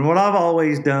 doing what I've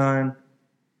always done.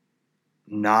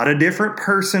 Not a different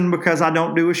person because I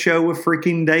don't do a show with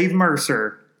freaking Dave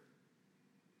Mercer.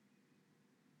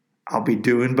 I'll be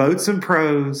doing Boats and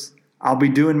Pros. I'll be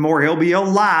doing more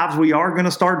LBL Lives. We are going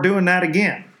to start doing that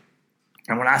again.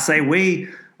 And when I say we,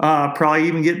 probably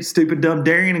even get stupid dumb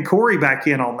Darian and Corey back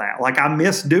in on that. Like, I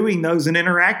miss doing those and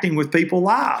interacting with people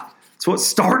live. It's what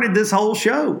started this whole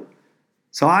show.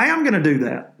 So I am going to do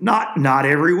that. Not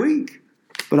every week,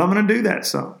 but I'm going to do that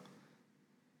some.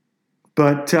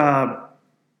 But, I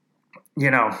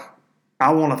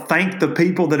want to thank the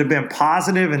people that have been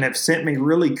positive and have sent me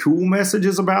really cool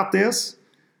messages about this.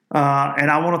 And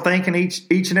I want to thank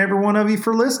each and every one of you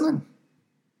for listening.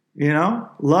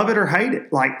 Love it or hate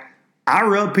it. Like, I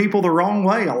rub people the wrong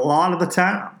way a lot of the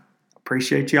time.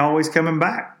 Appreciate you always coming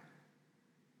back.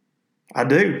 I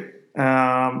do.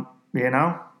 But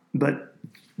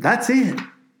that's it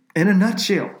in a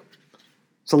nutshell.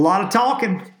 It's a lot of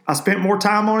talking. I spent more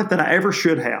time on it than I ever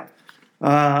should have.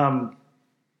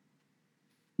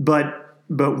 But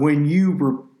when you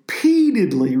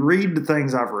repeatedly read the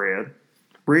things I've read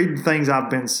the things I've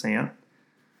been sent,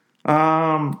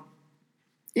 and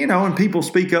people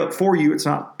speak up for you, it's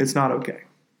not okay.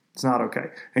 It's not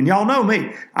okay. And y'all know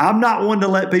me. I'm not one to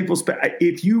let people speak.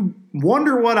 If you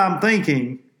wonder what I'm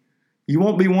thinking, you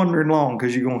won't be wondering long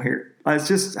because you're going to hear it. It's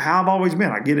just how I've always been.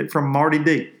 I get it from Marty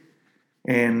D.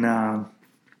 And, I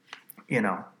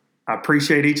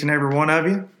appreciate each and every one of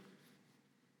you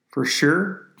for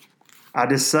sure. I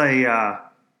just say,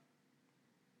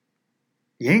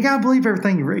 you ain't got to believe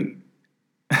everything you read.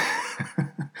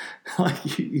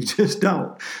 Like, you just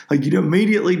don't. Like, you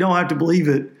immediately don't have to believe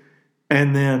it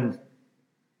and then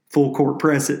full court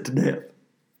press it to death.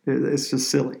 It's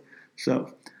just silly.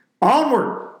 So,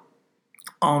 onward.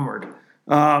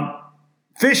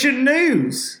 Fishing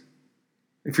news.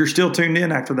 If you're still tuned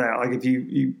in after that, like if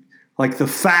you like the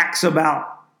facts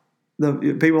about the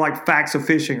people like facts of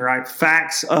fishing, right?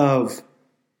 Facts of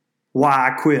why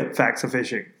I quit facts of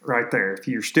fishing right there. If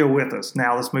you're still with us,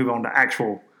 now let's move on to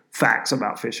actual facts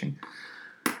about fishing.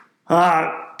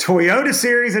 Toyota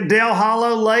Series at Dale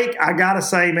Hollow Lake. I got to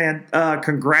say, man,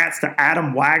 congrats to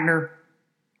Adam Wagner.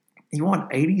 He won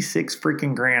 86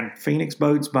 freaking grand. Phoenix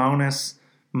Boats bonus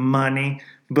money.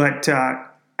 But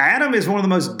Adam is one of the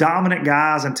most dominant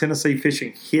guys in Tennessee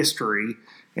fishing history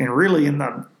and really in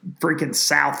the freaking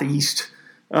Southeast.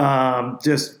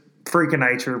 Just freaking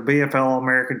nature. BFL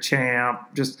American champ.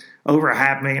 Just over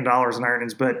 $500,000 in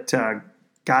earnings. But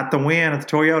got the win at the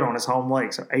Toyota on his home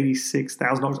lake. So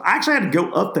 $86,000. I actually had to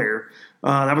go up there.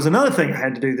 That was another thing I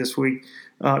had to do this week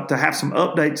to have some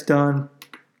updates done.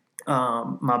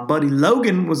 My buddy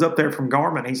Logan was up there from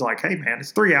Garmin. He's like, hey, man,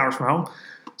 it's 3 hours from home.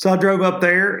 So I drove up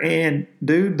there, and,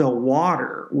 dude, the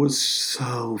water was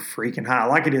so freaking high,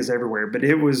 like it is everywhere. But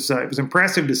it was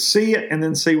impressive to see it and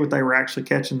then see what they were actually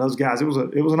catching, those guys. It was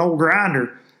an old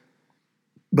grinder.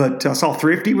 But I saw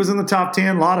Thrifty was in the top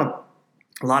 10. A lot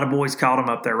of boys caught him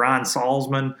up there. Ryan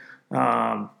Salzman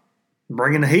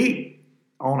bringing the heat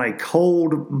on a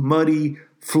cold, muddy,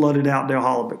 flooded out Dale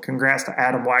Hollow. But congrats to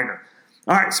Adam Wagner.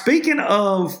 All right, speaking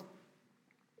of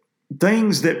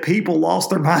things that people lost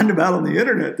their mind about on the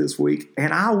internet this week,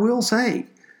 and I will say,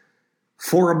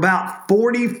 for about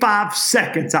 45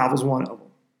 seconds, I was one of them.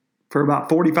 For about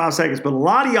 45 seconds. But a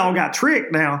lot of y'all got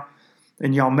tricked now,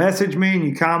 and y'all messaged me and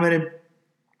you commented.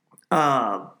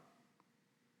 But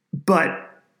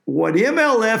what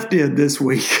MLF did this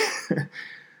week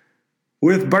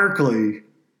with Berkeley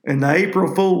and the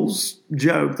April Fool's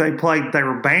joke they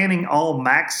were banning all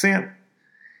Maxent,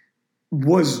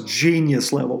 was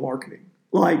genius level marketing.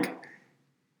 Like,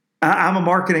 I'm a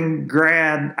marketing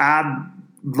grad. I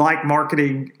like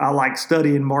marketing. I like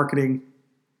studying marketing.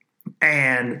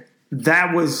 And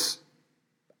that was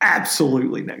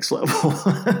absolutely next level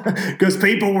because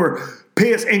people were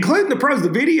pissed, including the pros. The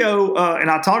video, and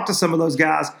I talked to some of those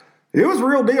guys, it was a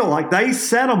real deal. Like, they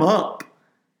set them up.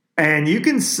 And you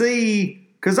can see,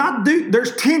 because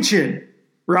there's tension.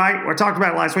 Right? I talked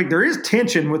about it last week. There is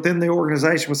tension within the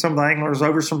organization with some of the anglers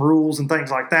over some rules and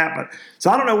things like that. But so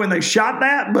I don't know when they shot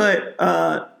that, but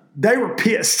they were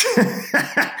pissed.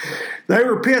 They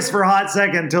were pissed for a hot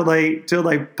second until they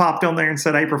popped on there and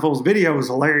said April Fool's video was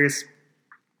hilarious.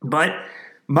 But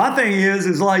my thing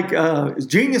is like it's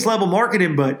genius level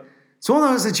marketing, but it's one of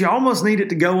those that you almost need it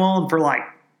to go on for like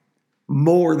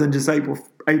more than just April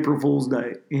Fool's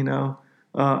Day, you know.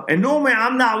 And normally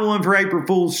I'm not one for April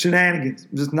Fool's shenanigans.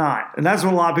 I'm just not. And that's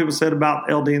what a lot of people said about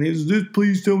LD. And he was just,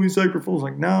 please tell me it's April Fool's.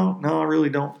 Like, no, I really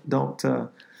don't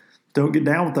don't get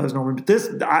down with those normally. But this,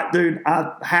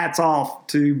 hats off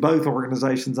to both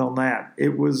organizations on that.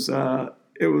 It was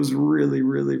really,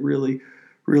 really, really,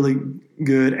 really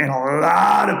good. And a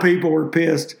lot of people were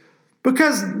pissed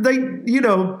because they,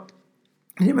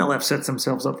 MLF sets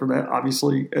themselves up for that,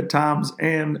 obviously, at times.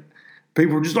 And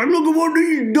people were just like, look at what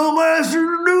these dumbasses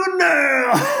are doing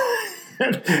now.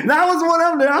 And that was one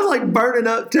of them. I was like burning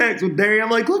up text with Derry.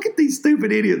 I'm like, look at these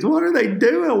stupid idiots. What are they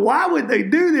doing? Why would they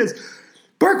do this?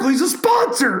 Berkeley's a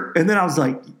sponsor. And then I was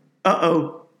like,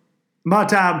 uh-oh, my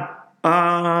time.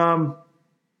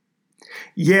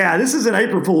 Yeah, this is an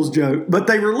April Fool's joke. But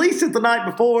they released it the night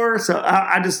before, so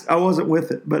I wasn't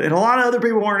with it. And a lot of other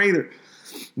people weren't either.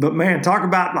 But, man, talk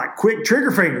about, like, quick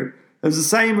trigger finger. It was the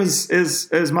same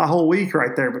as my whole week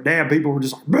right there. But, damn, people were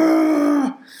just like,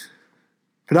 bah!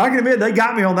 But I can admit, they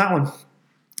got me on that one.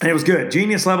 And it was good.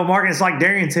 Genius level marketing. It's like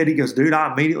Darian said. He goes, dude,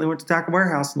 I immediately went to Tackle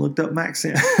Warehouse and looked up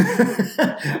MaxSend.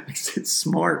 It's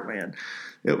smart, man.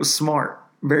 It was smart.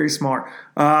 Very smart.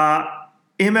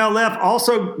 MLF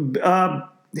also,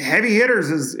 Heavy Hitters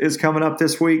is coming up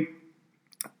this week.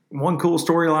 One cool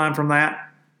storyline from that.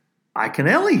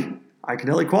 Iaconelli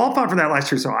qualified for that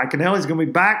last year. So Iaconelli's going to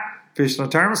be back fishing a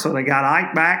tournament. So they got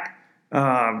Ike back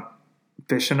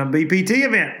fishing a BPT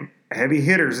event. Heavy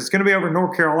Hitters. It's going to be over in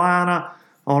North Carolina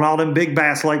on all them big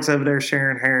bass lakes over there,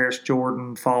 Sharon Harris,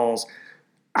 Jordan Falls.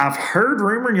 I've heard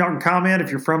rumor, and y'all can comment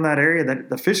if you're from that area, that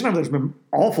the fishing over there's been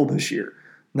awful this year.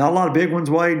 Not a lot of big ones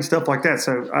weighed and stuff like that.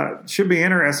 So it should be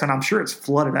interesting. I'm sure it's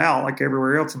flooded out like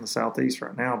everywhere else in the Southeast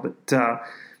right now. But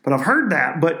I've heard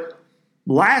that. But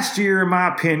last year, in my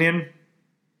opinion,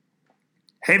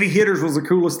 Heavy Hitters was the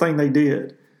coolest thing they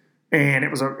did. And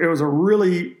it was a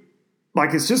really, like,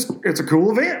 it's a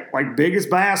cool event. Like, biggest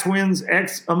bass wins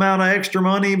X amount of extra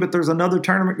money, but there's another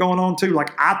tournament going on too.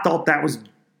 Like, I thought that was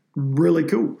really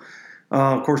cool.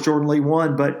 Of course, Jordan Lee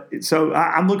won, but so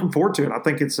I'm looking forward to it. I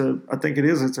think it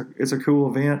is. It's a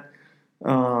cool event.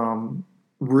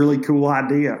 Really cool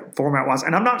idea format wise.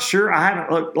 And I'm not sure. I haven't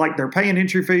looked, like, they're paying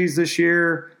entry fees this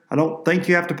year. I don't think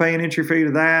you have to pay an entry fee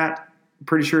to that. I'm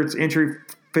pretty sure it's entry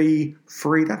fee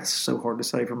free. That's so hard to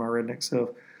say for my redneck self.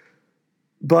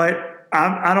 But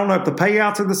I don't know if the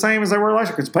payouts are the same as they were last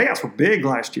year, because payouts were big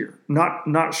last year.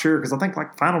 Not sure, because I think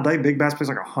like final day Big Bass pays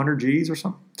like 100 G's or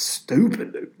something.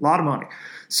 Stupid, dude. A lot of money.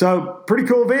 So pretty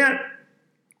cool event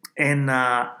in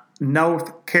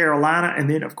North Carolina. And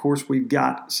then, of course, we've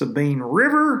got Sabine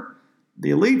River, the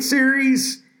Elite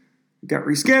Series. It got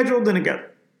rescheduled, then it got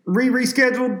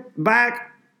rescheduled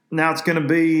back. Now it's going to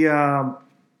be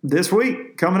this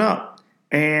week coming up.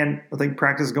 And I think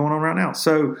practice is going on right now.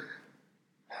 So,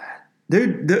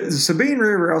 dude, the Sabine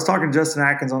River, I was talking to Justin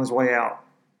Atkins on his way out.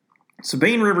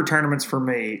 Sabine River tournaments for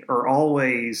me are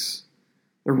always,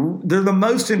 they're the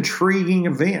most intriguing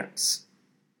events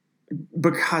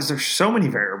because there's so many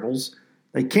variables.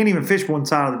 They can't even fish one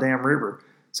side of the damn river.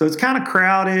 So it's kind of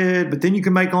crowded, but then you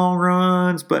can make long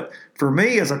runs. But for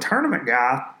me, as a tournament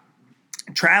guy,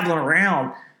 traveling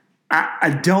around,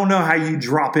 I don't know how you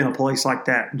drop in a place like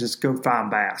that and just go find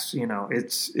bass. You know,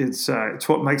 it's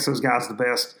what makes those guys the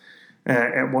best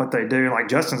at what they do. Like,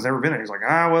 Justin's never been there. He's like,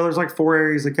 well, there's like 4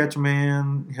 areas they catch them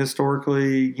in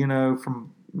historically, you know,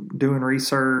 from doing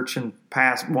research and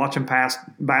watching past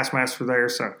Bassmaster there.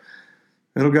 So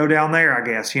it'll go down there, I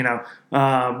guess, you know.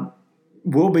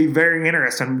 Will be very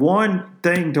interesting. One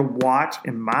thing to watch,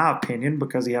 in my opinion,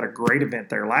 because he had a great event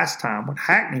there last time when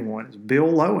Hackney won, is Bill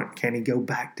Lowen. Can he go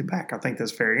back-to-back? I think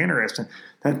that's very interesting.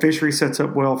 That fishery sets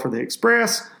up well for the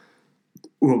Express.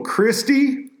 Will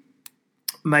Christie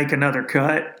make another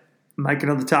cut, make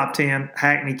another top 10?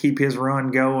 Hackney keep his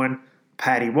run going.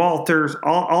 Patty Walters,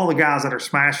 all the guys that are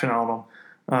smashing on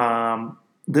them.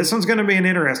 This one's going to be an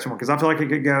interesting one because I feel like it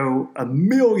could go a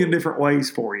million different ways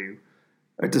for you.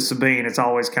 To Sabine, it's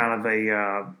always kind of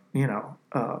a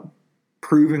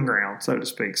proving ground, so to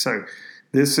speak. So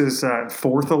this is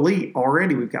 4th Elite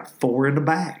already. We've got 4 in the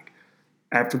bag.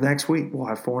 After next week, we'll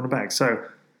have 4 in the bag. So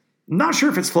I'm not sure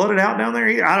if it's flooded out down there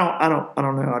either. I don't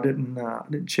know. I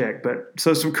didn't check. But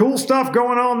so some cool stuff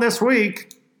going on this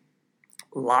week.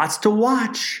 Lots to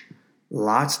watch.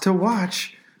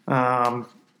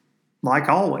 Like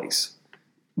always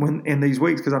when in these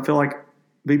weeks, because I feel like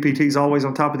BPT is always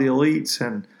on top of the elites,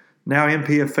 and now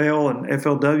MPFL and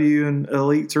FLW and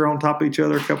elites are on top of each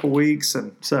other a couple weeks.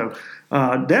 And so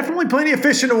definitely plenty of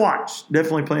fishing to watch.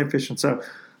 So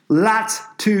lots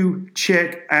to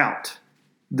check out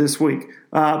this week.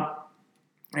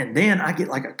 And then I get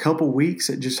like a couple weeks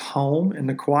at just home in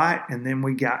the quiet. And then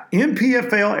we got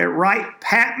MPFL at Wright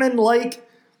Patman Lake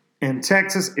in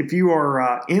Texas. If you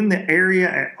are in the area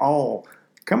at all,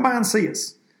 come by and see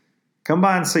us. come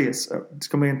by and see us. It's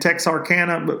going to be in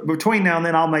Texarkana. But between now and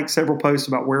then, I'll make several posts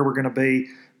about where we're going to be.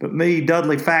 But me,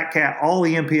 Dudley, Fat Cat, all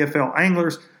the NPFL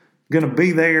anglers going to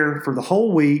be there for the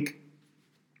whole week.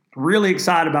 Really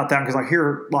excited about that because I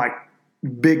hear like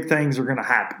big things are going to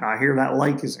happen. I hear that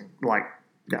lake is like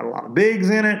got a lot of bigs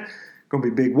in it. Going to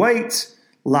be big weights,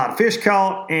 a lot of fish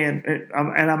caught, and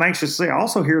I'm anxious to see. I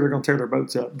also hear they're going to tear their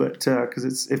boats up, but because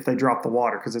it's if they drop the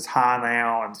water because it's high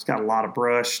now and it's got a lot of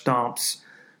brush, stumps,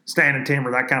 standing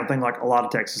timber, that kind of thing, like a lot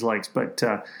of Texas lakes. But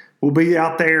we'll be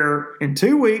out there in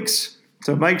 2 weeks.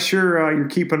 So make sure you're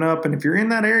keeping up. And if you're in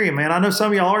that area, man, I know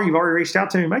some of y'all are. You've already reached out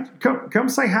to me. Come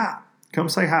say hi. Come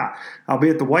say hi. I'll be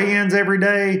at the weigh-ins every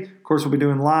day. Of course, we'll be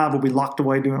doing live. We'll be locked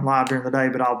away doing live during the day,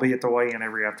 but I'll be at the weigh-in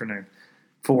every afternoon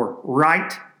for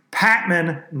Wright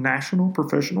Patman National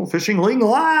Professional Fishing League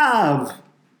Live.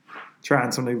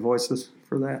 Trying some new voices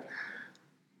for that.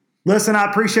 Listen, I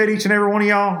appreciate each and every one of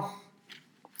y'all.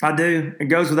 I do. It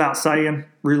goes without saying,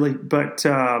 really, but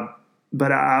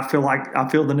I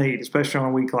feel the need, especially on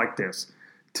a week like this,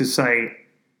 to say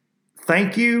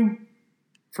thank you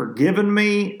for giving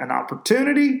me an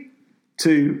opportunity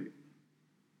to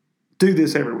do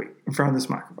this every week in front of this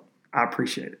microphone. I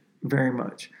appreciate it very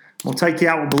much. I'm going to take you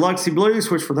out with Biloxi Blues,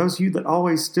 which for those of you that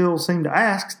always still seem to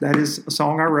ask, that is a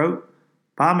song I wrote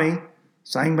by me,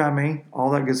 sang by me, all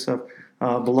that good stuff.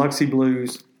 Biloxi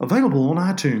Blues, available on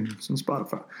iTunes and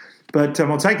Spotify. But I'm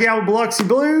going to take you out with Biloxi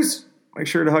Blues. Make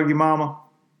sure to hug your mama.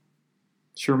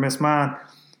 Sure miss mine.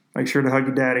 Make sure to hug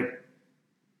your daddy.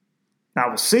 I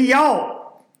will see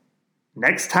y'all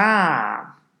next time.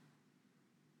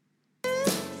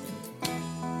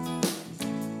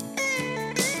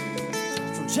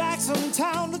 From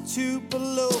Jacksontown to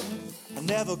Tupelo, I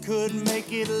never could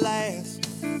make it last.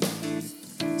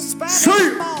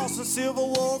 Spanish moss, a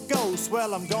Civil War ghost,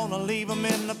 well, I'm gonna leave them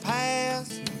in the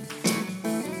past.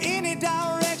 Any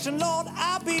direction, Lord,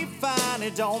 I'll be fine.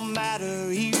 It don't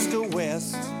matter east or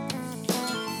west.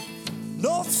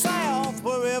 North, south,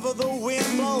 wherever the wind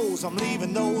blows, I'm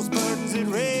leaving those burdens at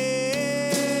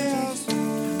rest.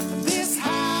 This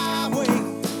highway,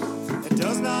 it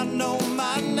does not know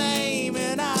my name,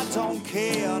 and I don't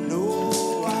care.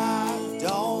 No, I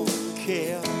don't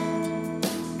care.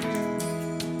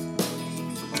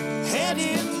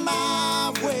 Heading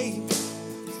my way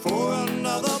for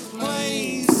another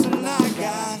place, and I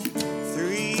got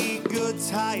 3 good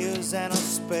tires and a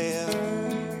spare.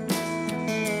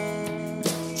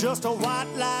 Just a white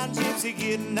line gypsy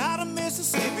getting out of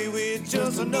Mississippi with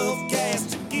just enough gas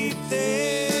to get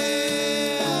there.